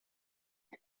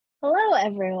Hello,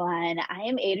 everyone. I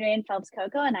am Adrienne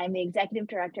Phelps-Coco, and I'm the Executive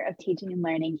Director of Teaching and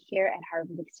Learning here at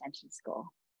Harvard Extension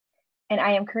School. And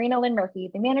I am Karina Lin-Murphy,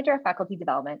 the Manager of Faculty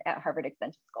Development at Harvard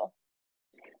Extension School.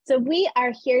 So we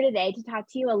are here today to talk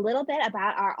to you a little bit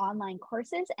about our online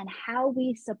courses and how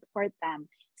we support them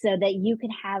so that you can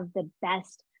have the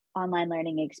best online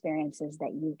learning experiences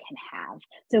that you can have.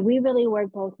 So we really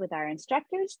work both with our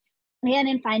instructors and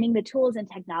in finding the tools and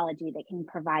technology that can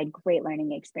provide great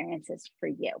learning experiences for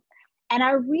you. And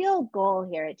our real goal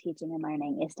here at Teaching and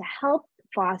Learning is to help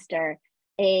foster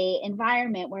an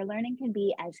environment where learning can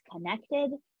be as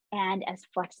connected and as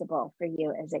flexible for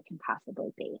you as it can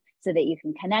possibly be, so that you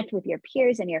can connect with your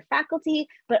peers and your faculty,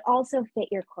 but also fit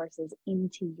your courses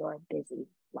into your busy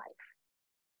life.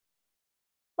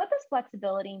 What does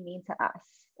flexibility mean to us?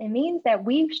 It means that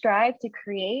we strive to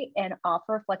create and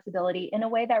offer flexibility in a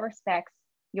way that respects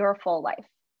your full life.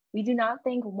 We do not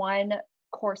think one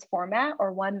course format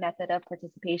or one method of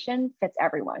participation fits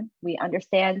everyone. We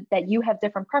understand that you have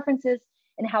different preferences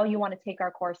in how you want to take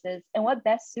our courses and what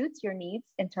best suits your needs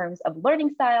in terms of learning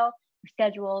style, your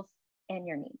schedules, and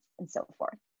your needs, and so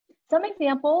forth. Some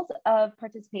examples of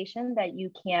participation that you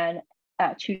can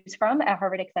choose from at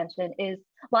Harvard Extension is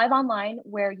live online,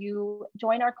 where you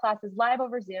join our classes live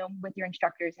over Zoom with your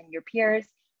instructors and your peers,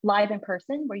 live in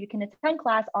person, where you can attend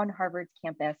class on Harvard's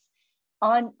campus,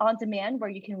 on demand, where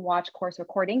you can watch course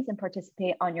recordings and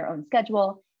participate on your own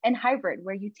schedule, and hybrid,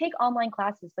 where you take online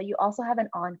classes, but you also have an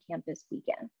on-campus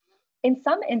weekend. In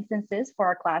some instances for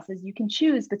our classes, you can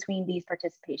choose between these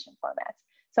participation formats.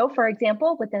 So for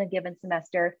example, within a given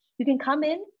semester, you can come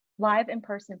in live in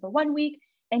person for 1 week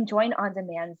and join on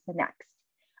demand the next.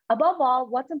 Above all,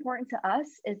 what's important to us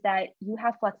is that you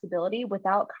have flexibility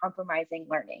without compromising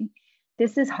learning.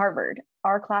 This is Harvard.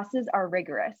 Our classes are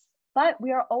rigorous, but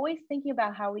we are always thinking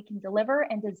about how we can deliver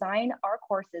and design our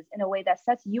courses in a way that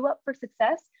sets you up for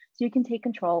success so you can take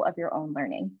control of your own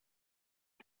learning.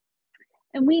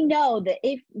 And we know that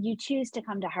if you choose to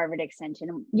come to Harvard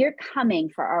Extension, you're coming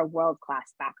for our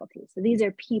world-class faculty. So these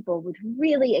are people with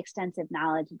really extensive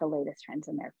knowledge of the latest trends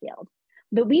in their field.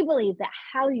 But we believe that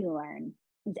how you learn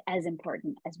is as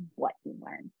important as what you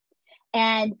learn.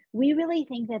 And we really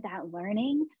think that that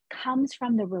learning comes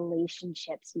from the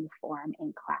relationships you form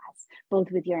in class, both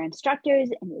with your instructors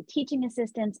and your teaching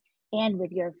assistants and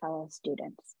with your fellow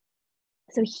students.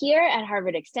 So here at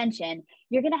Harvard Extension,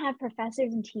 you're going to have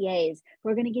professors and TAs who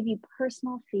are going to give you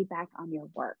personal feedback on your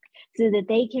work so that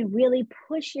they can really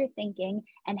push your thinking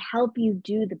and help you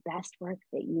do the best work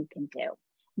that you can do.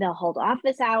 They'll hold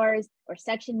office hours or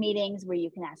section meetings where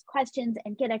you can ask questions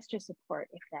and get extra support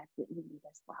if that's what you need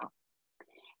as well.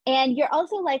 And you're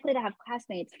also likely to have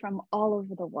classmates from all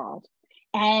over the world.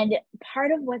 And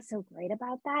part of what's so great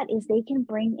about that is they can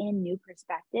bring in new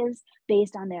perspectives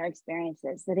based on their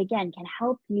experiences that, again, can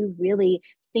help you really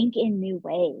think in new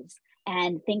ways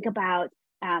and think about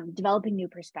developing new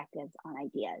perspectives on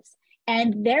ideas.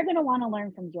 And they're going to want to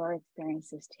learn from your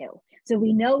experiences too. So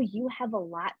we know you have a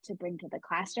lot to bring to the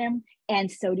classroom, and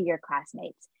so do your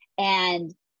classmates.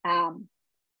 And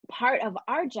part of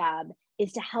our job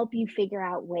is to help figure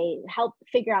out ways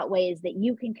that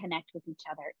you can connect with each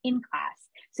other in class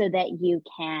so that you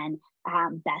can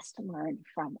best learn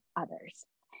from others.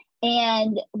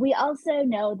 And we also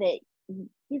know that,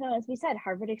 as we said,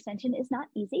 Harvard Extension is not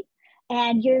easy,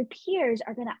 and your peers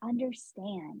are going to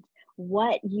understand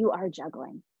what you are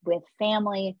juggling with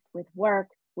family, with work,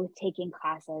 with taking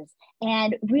classes,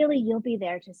 and really you'll be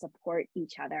there to support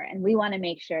each other. And we want to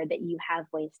make sure that you have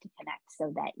ways to connect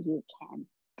so that you can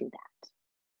do that.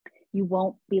 You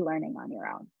won't be learning on your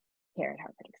own here at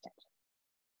Harvard Extension.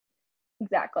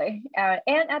 Exactly.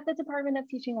 And at the Department of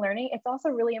Teaching and Learning, it's also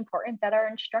really important that our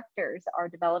instructors are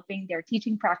developing their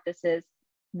teaching practices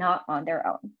not on their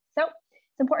own. So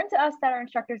it's important to us that our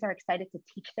instructors are excited to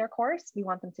teach their course. We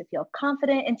want them to feel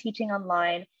confident in teaching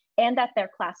online and that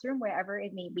their classroom, wherever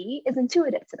it may be, is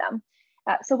intuitive to them.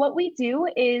 So what we do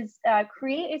is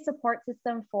create a support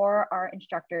system for our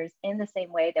instructors in the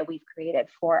same way that we've created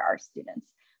for our students.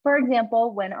 For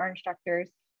example, when our instructors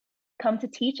come to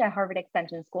teach at Harvard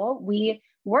Extension School, we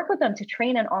work with them to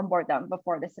train and onboard them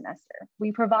before the semester.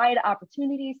 We provide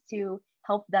opportunities to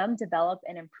help them develop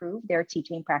and improve their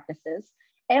teaching practices.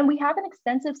 And we have an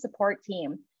extensive support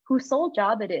team whose sole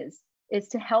job it is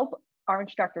to help our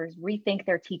instructors rethink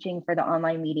their teaching for the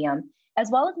online medium, as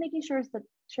well as making sure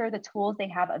the tools they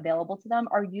have available to them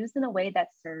are used in a way that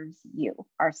serves you,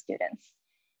 our students.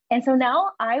 And so now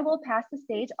I will pass the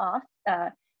stage off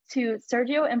to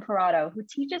Sergio Imparato, who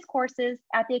teaches courses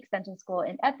at the Extension School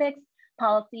in Ethics,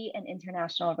 Policy, and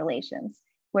International Relations.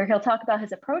 where he'll talk about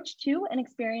his approach to and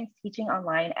experience teaching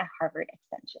online at Harvard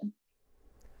Extension.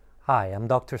 Hi, I'm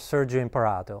Dr. Sergio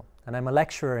Imparato, and I'm a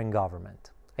lecturer in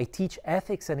government. I teach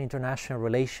ethics and international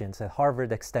relations at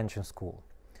Harvard Extension School.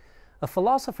 A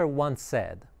philosopher once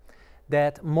said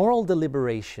that moral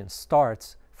deliberation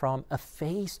starts from a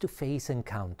face-to-face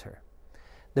encounter.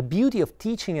 The beauty of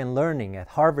teaching and learning at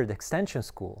Harvard Extension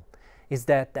School is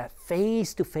that that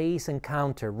face-to-face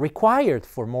encounter required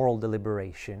for moral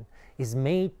deliberation is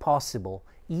made possible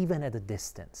even at a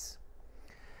distance.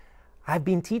 I've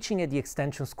been teaching at the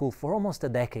Extension School for almost a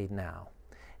decade now,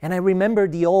 and I remember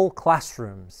the old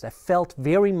classrooms that felt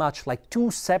very much like two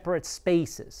separate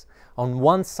spaces. On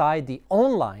one side, the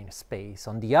online space,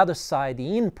 on the other side,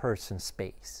 the in-person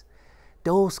space.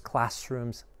 Those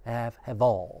classrooms have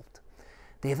evolved.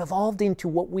 They've evolved into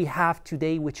what we have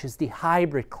today, which is the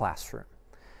hybrid classroom.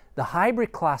 The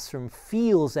hybrid classroom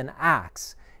feels and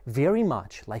acts very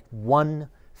much like one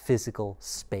physical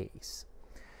space.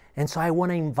 And so I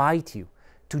want to invite you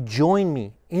to join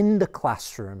me in the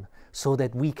classroom so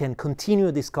that we can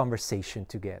continue this conversation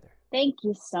together. Thank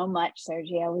you so much,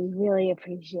 Sergio. We really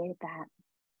appreciate that.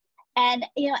 And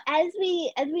as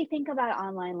we think about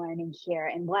online learning here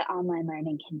and what online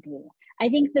learning can be, I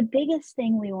think the biggest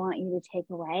thing we want you to take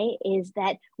away is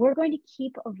that we're going to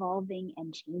keep evolving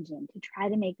and changing to try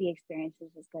to make the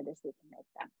experiences as good as we can make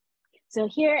them. So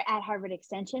here at Harvard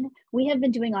Extension, we have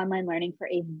been doing online learning for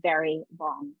a very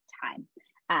long time.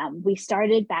 We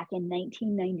started back in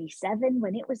 1997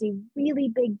 when it was a really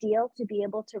big deal to be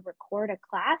able to record a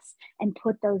class and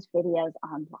put those videos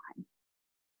online.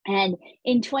 And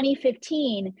in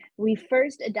 2015, we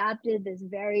first adopted this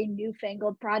very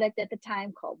newfangled product at the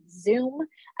time called Zoom.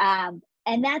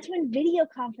 And that's when video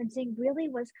conferencing really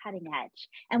was cutting edge.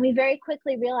 And we very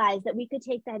quickly realized that we could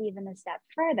take that even a step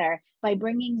further by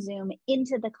bringing Zoom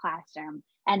into the classroom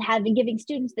and giving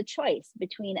students the choice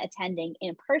between attending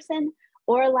in person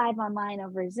or live online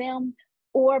over Zoom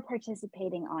or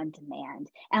participating on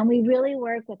demand. And we really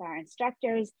work with our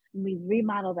instructors, and we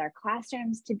remodeled our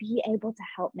classrooms to be able to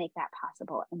help make that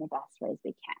possible in the best ways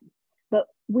we can. But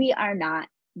we are not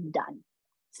done.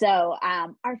 So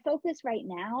our focus right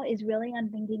now is really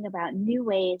on thinking about new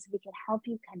ways we can help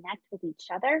you connect with each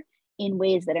other in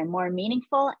ways that are more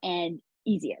meaningful and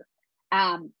easier.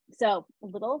 So a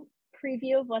little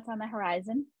preview of what's on the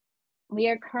horizon. We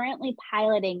are currently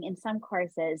piloting in some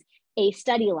courses a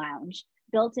study lounge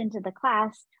built into the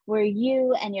class where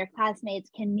you and your classmates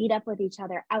can meet up with each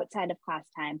other outside of class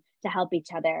time to help each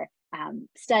other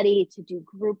study, to do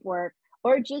group work,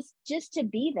 or just to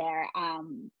be there,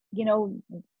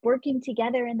 working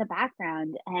together in the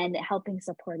background and helping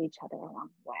support each other along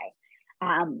the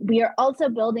way. We are also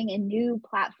building a new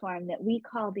platform that we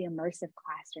call the Immersive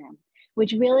Classroom,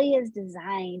 which really is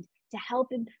designed to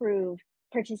help improve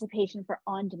participation for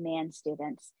on-demand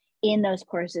students in those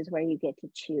courses where you get to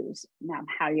choose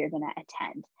how you're going to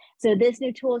attend. So this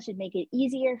new tool should make it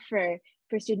easier for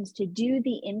students to do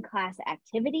the in-class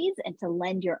activities and to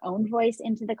lend your own voice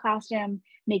into the classroom,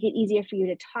 make it easier for you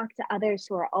to talk to others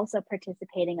who are also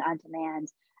participating on demand.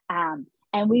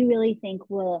 And we really think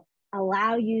will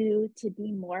allow you to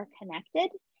be more connected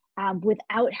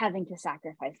without having to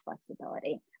sacrifice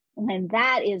flexibility. And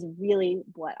that is really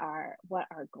what our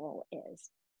goal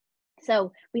is.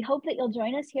 So we hope that you'll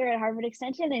join us here at Harvard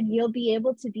Extension and you'll be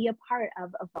able to be a part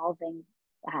of evolving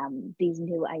these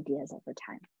new ideas over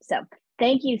time. So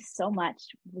thank you so much.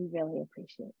 We really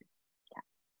appreciate it.